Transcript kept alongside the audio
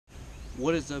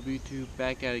What is up, YouTube?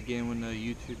 Back at it again with another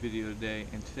YouTube video today,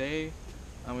 and today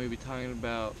I'm going to be talking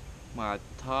about my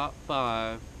top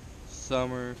 5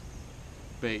 summer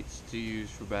baits to use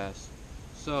for bass.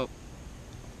 So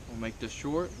we'll make this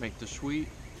short, make this sweet,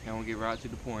 and we'll get right to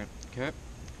the point. Okay,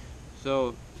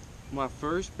 so my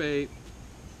first bait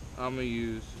I'm going to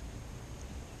use,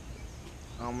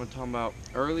 I'm going to talk about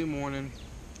early morning.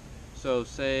 So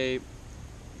say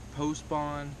post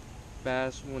spawn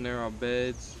bass when they're on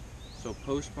beds. So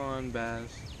post spawn bass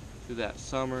through that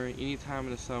summer, any time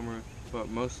in the summer, but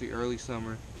mostly early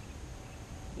summer,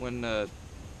 when the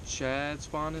shad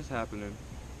spawn is happening,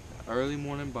 early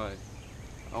morning bite,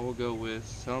 I will go with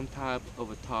some type of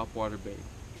a top water bait.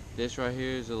 This right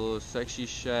here is a little sexy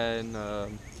shad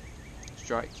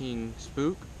Strike King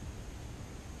spook.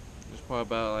 It's probably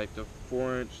about like the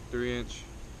 4-inch, 3-inch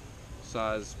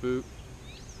size spook.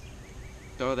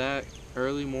 Throw that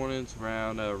early mornings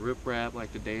around riprap,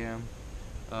 like the dam,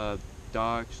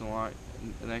 docks, along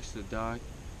next to the dock,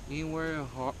 anywhere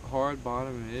hard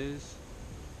bottom is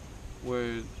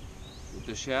where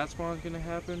the shad spawn is gonna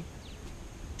happen.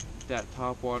 That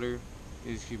top water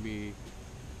is gonna be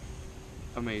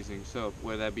amazing. So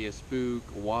whether that be a spook,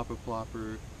 a whopper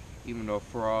plopper, even a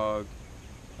frog,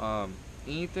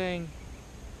 anything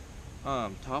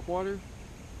top water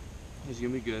is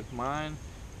gonna be good. Mine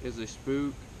is a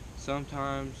spook.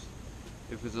 Sometimes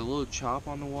if it's a little chop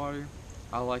on the water,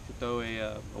 I like to throw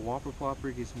a whopper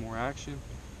plopper, get some more action.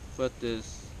 But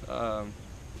this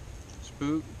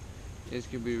spook is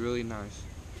gonna be really nice.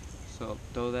 So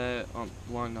throw that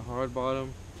along the hard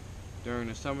bottom during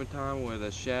the summertime where the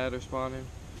shad are spawning,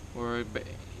 or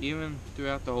even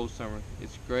throughout the whole summer.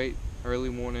 It's great early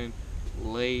morning,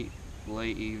 late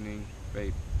evening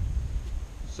bait.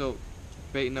 So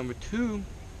bait number 2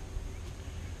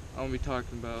 I'm gonna be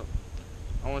talking about,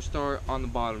 I want to start on the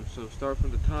bottom. So start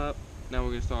from the top, now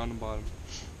we're gonna start on the bottom.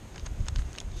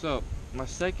 So my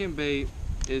second bait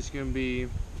is gonna be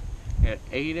an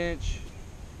 8-inch,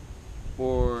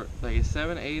 or like a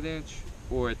 7/8-inch,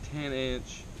 or a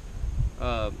 10-inch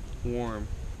worm.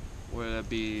 Whether that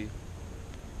be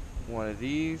one of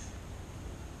these,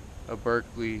 a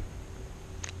Berkeley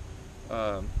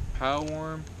power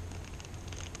worm.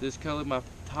 This color, my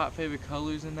top favorite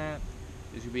colors in that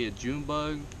is gonna be a June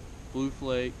bug, blue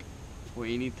flake, or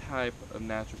any type of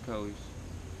natural colors.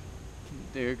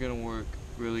 They're gonna work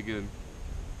really good.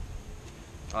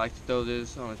 I like to throw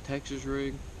this on a Texas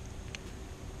rig.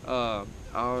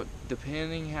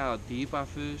 Depending how deep I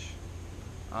fish,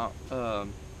 I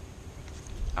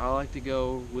like to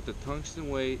go with the tungsten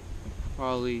weight.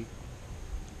 Probably,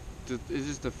 it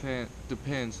just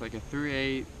depends, like a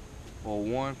 3/8 or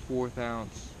 1/4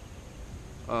 ounce.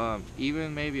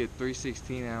 Even maybe a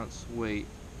 3/16 ounce weight,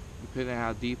 depending on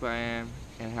how deep I am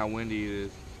and how windy it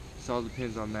is. It all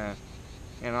depends on that.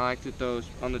 And I like to throw,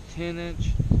 on the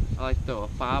 10-inch, I like to throw a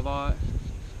 5/0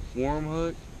 worm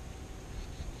hook.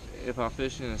 If I'm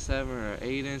fishing a 7 or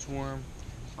 8-inch worm,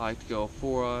 I like to go a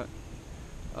 4/0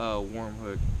 worm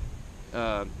hook.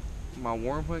 My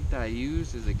worm hook that I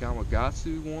use is a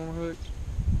Gamakatsu worm hook.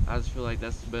 I just feel like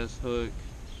that's the best hook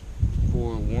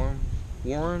for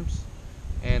worms.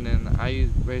 And then I use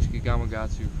basically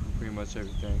Gamakatsu for pretty much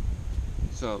everything.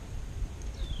 So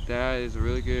that is a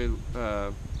really good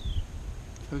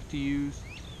hook to use.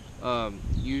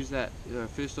 Use that,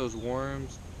 fish those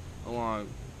worms along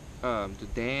the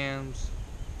dams,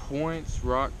 points,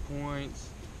 rock points,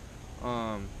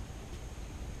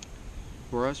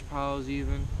 brush piles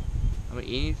even. I mean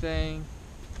anything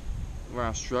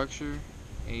around structure,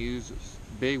 and use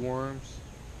big worms,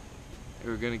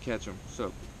 we're gonna catch them.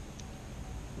 So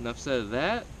enough said of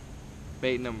that.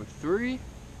 Bait number 3,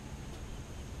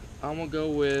 I'm gonna go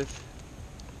with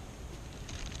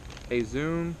a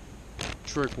Zoom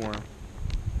trick worm.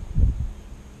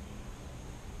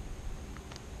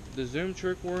 The Zoom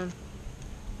trick worm,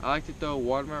 I like to throw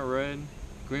watermelon red,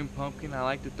 green pumpkin. I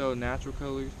like to throw natural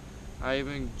colors. I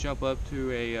even jump up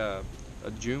to a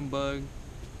June bug.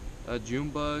 A June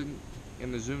bug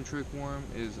in the Zoom trick worm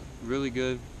is really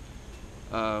good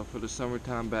for the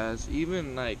summertime bass.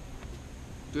 Even like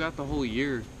throughout the whole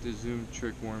year, the Zoom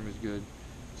trick worm is good.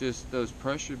 Just those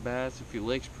pressured bass, if your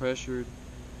lake's pressured,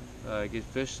 get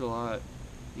fished a lot,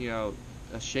 you know,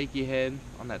 a shaky head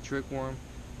on that trick worm,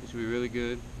 it should be really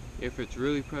good. If it's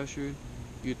really pressured,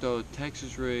 you throw a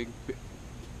Texas rig,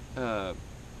 I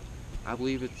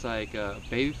believe it's like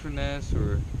baby finesse,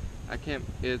 or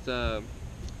it's a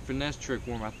finesse trick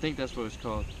worm, I think that's what it's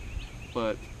called.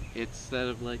 But instead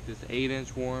of like this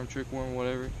 8-inch worm, trick worm,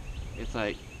 whatever, it's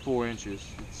like 4 inches.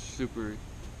 It's super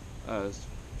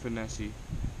finessey.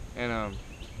 And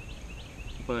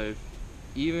but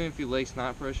even if your lake's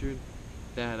not pressured,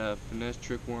 that finesse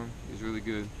trick worm is really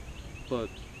good. But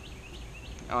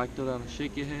I like to throw down a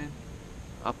shaky head.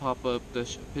 I'll pop up the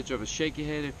picture of a shaky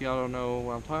head if y'all don't know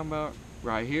what I'm talking about,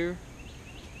 right here.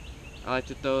 I like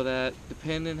to throw that,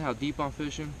 depending how deep I'm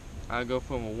fishing, I go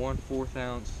from a 1/4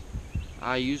 ounce.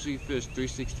 I usually fish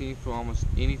 3/16 for almost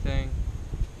anything.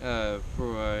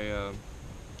 For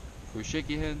a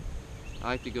shaky head, I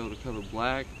like to go the color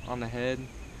black on the head.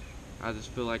 I just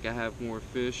feel like I have more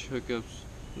fish hookups,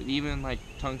 even like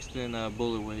tungsten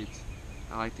bullet weights.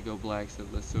 I like to go black instead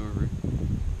of the silver.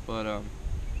 But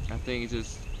I think it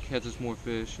just catches more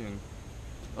fish and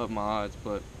up my odds.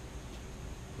 But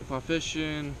if I'm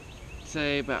fishing,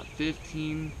 say about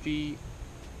 15 feet,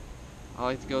 I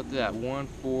like to go to that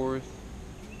 1/4,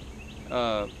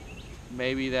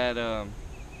 maybe that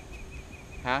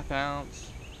 1/2 ounce,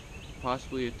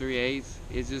 possibly a 3/8.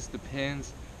 It just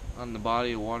depends on the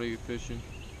body of water you're fishing.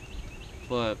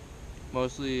 But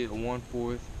mostly a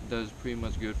 1/4 does pretty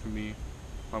much good for me.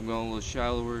 If I'm going a little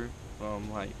shallower,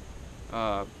 from like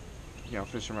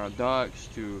fishing around docks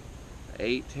to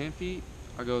 8-10 feet,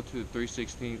 I go to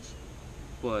 3/16.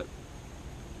 But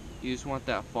you just want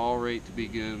that fall rate to be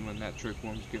good when that trick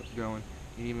worm's going.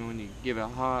 And even when you give it a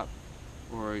hop,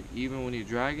 or even when you're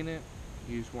dragging it,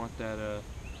 you just want that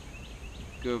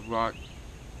good rock,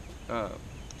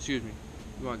 you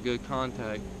want good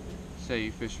contact, say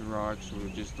you're fishing rocks or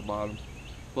just the bottom.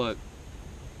 But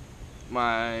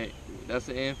that's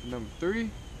the end for number 3.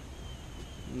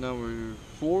 Number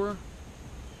 4,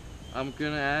 I'm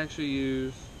gonna actually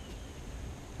use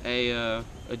a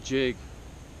jig.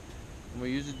 I'm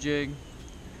gonna use a jig,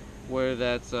 whether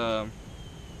that's a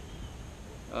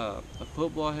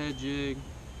football head jig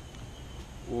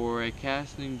or a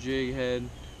casting jig head,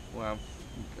 where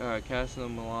I'm casting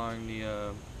them along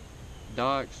the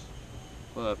docks.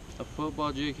 But a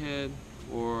football jig head,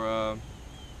 or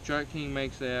Strike King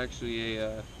makes actually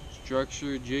a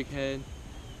structured jig head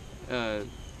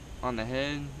on the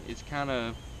head. It's kind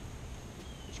of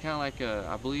like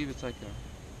I believe it's like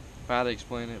if I had to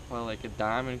explain it, probably like a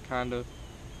diamond kind of,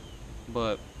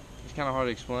 but it's kind of hard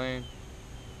to explain.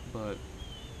 But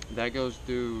that goes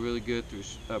through really good through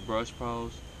brush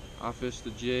piles. I fish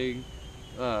the jig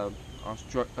on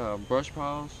brush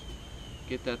piles,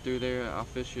 get that through there. I'll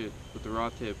fish it with the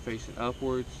rod tip facing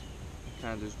upwards,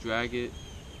 kind of just drag it.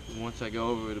 And once I go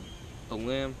over the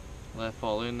limb, let it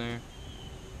fall in there,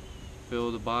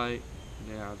 feel the bite, and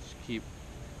then I'll just keep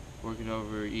working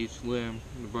over each limb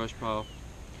in the brush pile.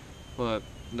 But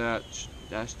that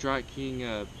Strike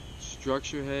King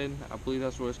structure head, I believe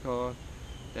that's what it's called,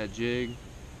 that jig,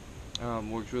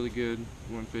 works really good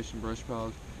when fishing brush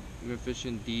piles, even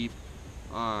fishing deep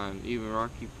on even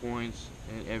rocky points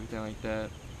and everything like that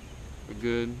are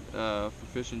good for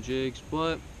fishing jigs.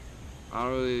 But I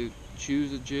don't really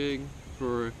choose a jig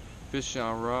for fishing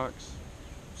on rocks.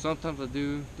 Sometimes I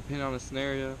do, depending on the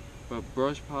scenario, but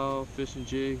brush pile fishing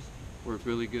jigs work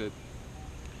really good.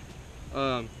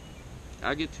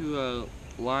 I get to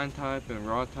line type and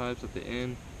rod types at the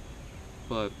end,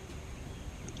 but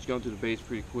just going through the baits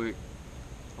pretty quick.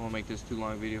 I won't make this too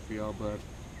long video for y'all, but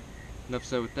enough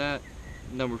said with that.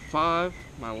 Number 5,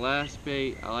 my last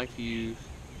bait I like to use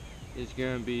is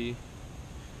gonna be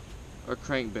a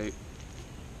crankbait.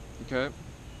 Okay,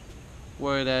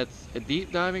 whether that's a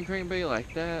deep diving crankbait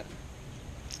like that.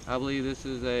 I believe this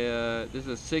is a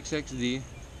 6XD,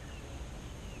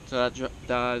 so that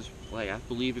dives like, I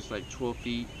believe it's like 12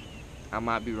 feet. I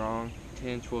might be wrong,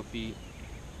 10-12 feet.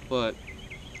 But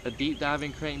a deep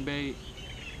diving crankbait,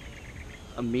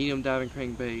 a medium diving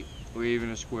crankbait, or even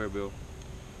a square bill,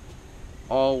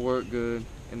 all work good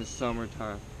in the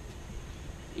summertime,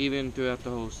 even throughout the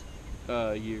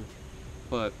whole year.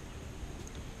 But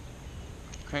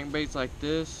crankbaits like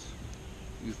this,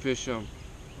 you fish them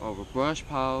over brush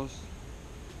piles,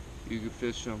 you can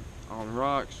fish them on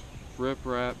rocks,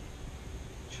 riprap.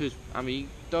 I mean, you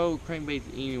can throw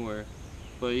crankbaits anywhere,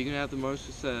 but you're gonna have the most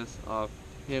success of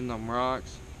hitting them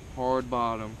rocks, hard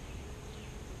bottom,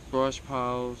 brush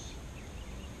piles,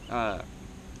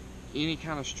 any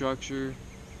kind of structure.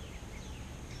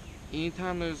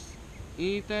 Anytime there's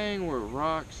anything where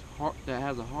rocks that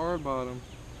has a hard bottom,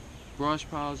 brush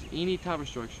piles, any type of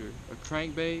structure, a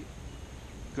crankbait,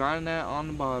 grinding that on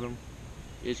the bottom,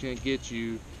 it's gonna get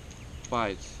you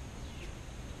bites.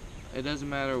 It doesn't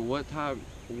matter what time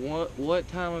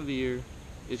of the year,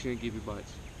 it's gonna give you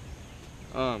bites.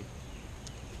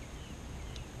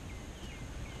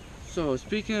 So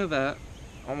speaking of that,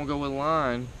 I'm gonna go with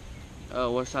line.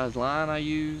 What size line I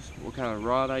use, what kind of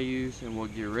rod I use, and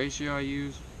what gear ratio I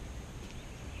use.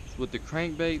 With the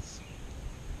crankbaits,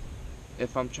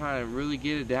 if I'm trying to really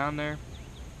get it down there,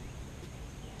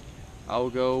 I will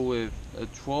go with a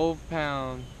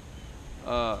 12-pound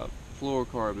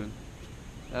fluorocarbon.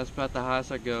 That's about the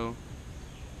highest I go.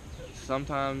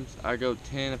 Sometimes I go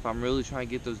 10 if I'm really trying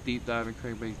to get those deep diving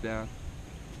crankbaits down.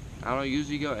 I don't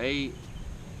usually go 8,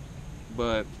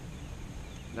 but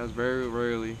that's very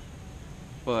rarely.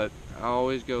 But I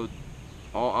always go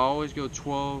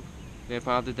 12, and if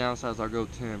I have the downsides, I'll go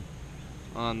 10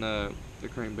 on the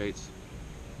crankbaits.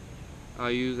 I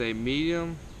use a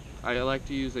medium. I like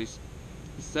to use a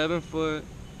 7-foot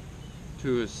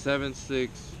to a 7/6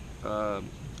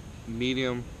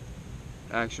 medium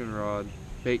action rod,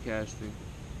 bait casting.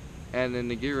 And then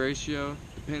the gear ratio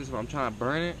depends if I'm trying to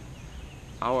burn it.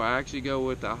 I will actually go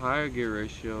with a higher gear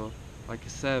ratio, like a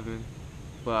 7,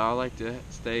 but I like to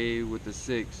stay with the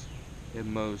 6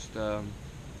 in most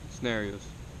scenarios.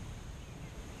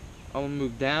 I'm gonna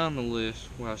move down the list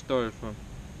where I started from.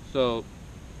 So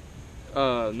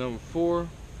number 4,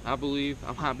 I believe,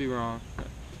 I might be wrong,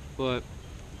 but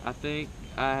I think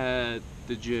I had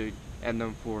the jig at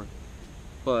number 4.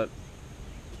 But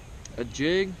a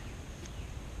jig,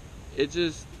 it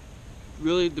just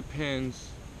really depends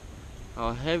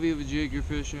how heavy of a jig you're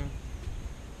fishing,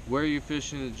 where you're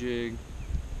fishing the jig.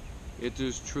 It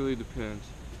just truly depends.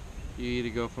 You either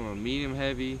go from a medium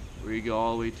heavy or you go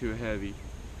all the way to a heavy.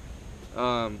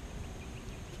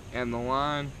 And the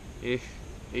line, it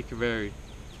can vary,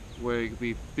 where it could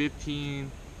be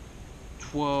 15,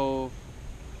 12,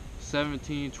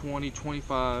 17, 20,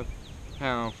 25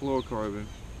 pound fluorocarbon.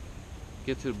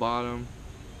 Get to the bottom.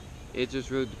 It just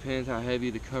really depends how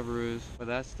heavy the cover is. But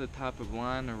that's the type of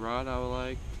line and rod I would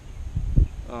like.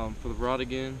 For the rod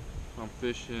again, if I'm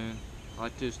fishing, I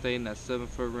like to stay in that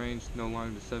 7-foot range, no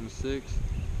longer than 7/6.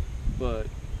 But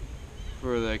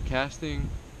for the casting,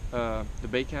 the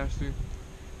bait caster,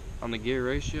 on the gear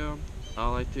ratio, I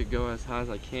like to go as high as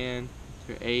I can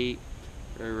to 8,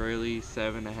 very rarely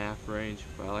 7.5 range,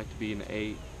 but I like to be in the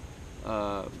 8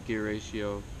 gear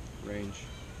ratio range.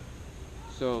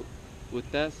 So with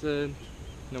that said,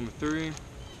 number 3,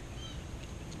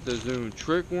 the Zoom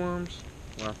trick worms.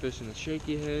 When I'm fishing the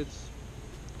shaky heads,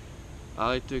 I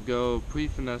like to go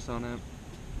pre-finesse on it.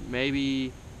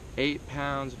 Maybe 8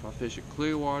 pounds if I fish at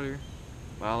clear water,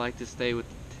 but I like to stay with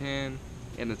the 10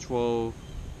 and the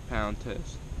 12-pound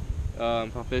test.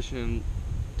 If I'm fishing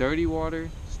dirty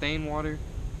water, stained water,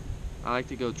 I like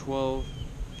to go 12.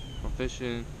 If I'm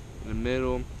fishing in the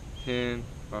middle, 10.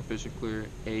 If I'm fishing clear,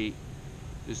 8.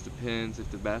 Just depends. If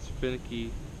the bass are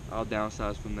finicky, I'll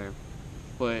downsize from there.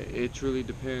 But it truly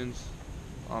depends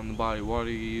on the body of water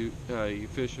you're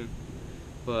fishing.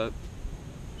 But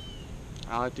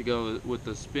I like to go with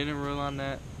the spinning reel on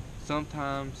that.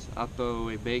 Sometimes I throw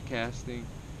a bait casting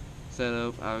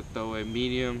setup. I would throw a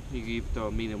medium. You can even throw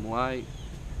a medium light,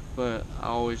 but I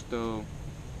always throw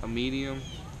a medium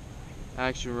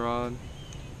action rod,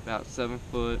 about 7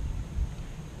 foot,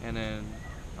 and then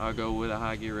I'll go with a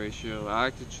high gear ratio. I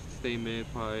like to stay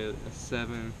mid, probably a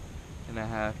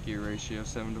 7.5 gear ratio,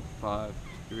 7 to 5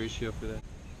 gear ratio for that.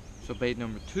 So bait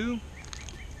number 2,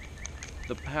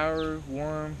 the power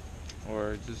worm,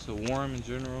 or just a worm in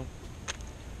general.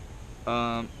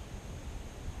 I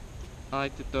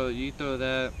like to throw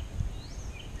that.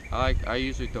 I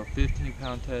usually throw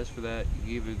 15-pound test for that.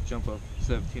 You can either jump up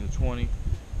 17 to 20.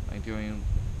 I can do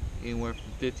anywhere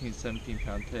from 15 to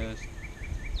 17-pound test.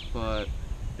 But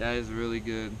that is a really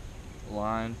good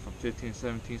line from 15 to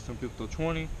 17. Some people throw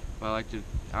 20, but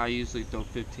I usually throw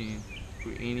 15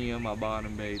 for any of my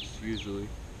bottom baits usually.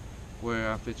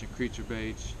 Where I'm fishing creature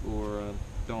baits or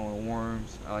throwing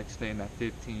worms, I like to stay in that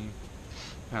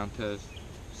 15-pound test.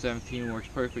 17 works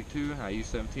perfect too. I use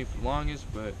 17 for the longest,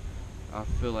 but I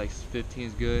feel like 15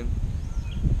 is good.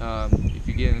 If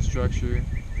you get in a structure,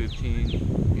 15,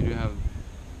 you do have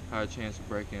a higher chance of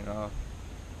breaking it off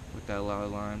with that lower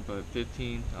line. But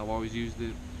 15, I've always used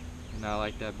it, and I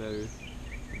like that better than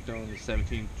throwing the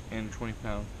 17 and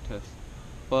 20-pound test.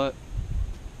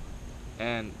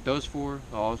 And those 4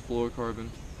 are all fluorocarbon,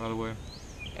 by the way.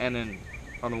 And then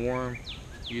on the worm,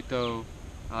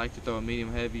 I like to throw a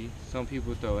medium heavy. Some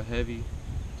people throw a heavy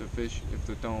to fish if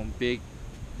they're throwing big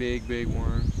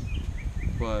worms.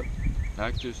 But I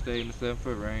like to stay in the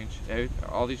 7-foot range.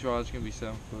 All these rods can be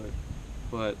 7 foot,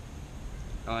 but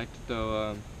I like to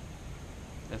throw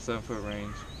that 7-foot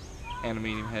range and a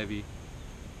medium heavy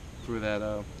for that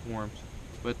worms.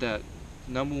 But that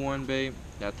number 1 bait,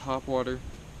 that top water.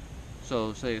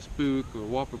 So say a spook or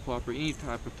whopper plopper, any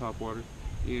type of top water,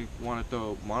 you want to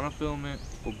throw monofilament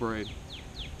or braid.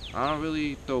 I don't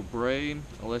really throw braid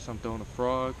unless I'm throwing a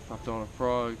frog. If I'm throwing a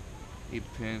frog, it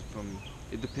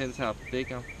depends how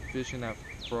thick I'm fishing that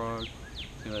frog,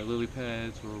 say like lily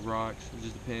pads or rocks. It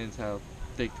just depends how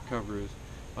thick the cover is.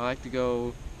 I like to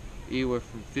go anywhere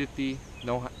from 50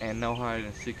 and no higher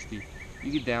than 60.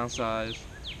 You can downsize,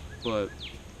 but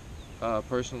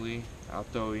personally, I'll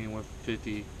throw anywhere from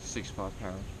 50 to 65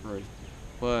 pounds right.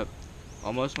 But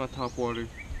on most of my top water,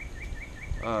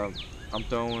 I'm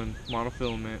throwing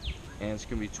monofilament, and it's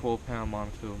gonna be 12-pound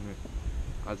monofilament.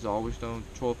 I just always throw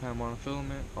 12-pound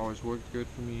monofilament. Always worked good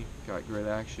for me. Got great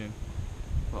action.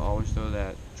 But always throw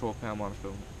that 12-pound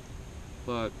monofilament.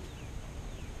 But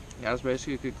that's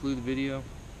basically conclude the video.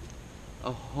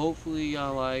 Hopefully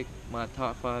y'all like my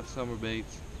top 5 summer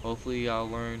baits. Hopefully y'all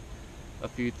learn a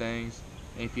few things.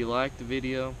 And if you like the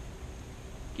video,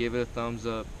 give it a thumbs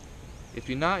up. If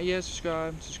you're not yet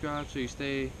subscribed, subscribe so you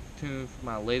stay tuned for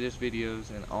my latest videos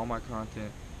and all my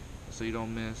content, so you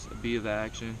don't miss a beat of the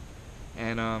action.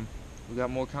 And we got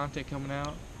more content coming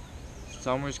out.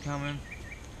 Summer's coming.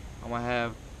 I'm gonna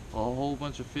have a whole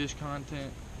bunch of fish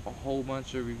content, a whole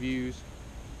bunch of reviews,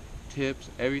 tips,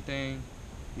 everything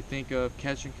you think of.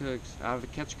 Catch and cooks. I have a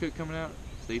catch cook coming out.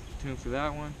 Stay tuned for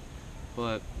that one.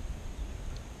 But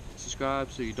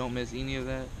subscribe so you don't miss any of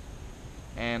that.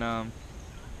 And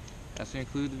that's gonna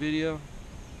conclude the video.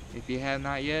 If you have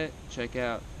not yet, check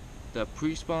out the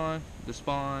pre-spawn, the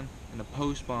spawn, and the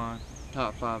post-spawn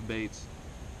top 5 baits.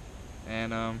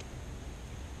 And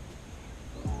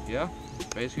yeah,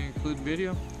 basically conclude the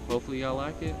video. Hopefully y'all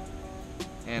like it.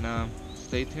 And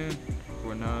stay tuned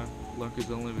for another Lunkers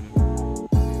Unlimited.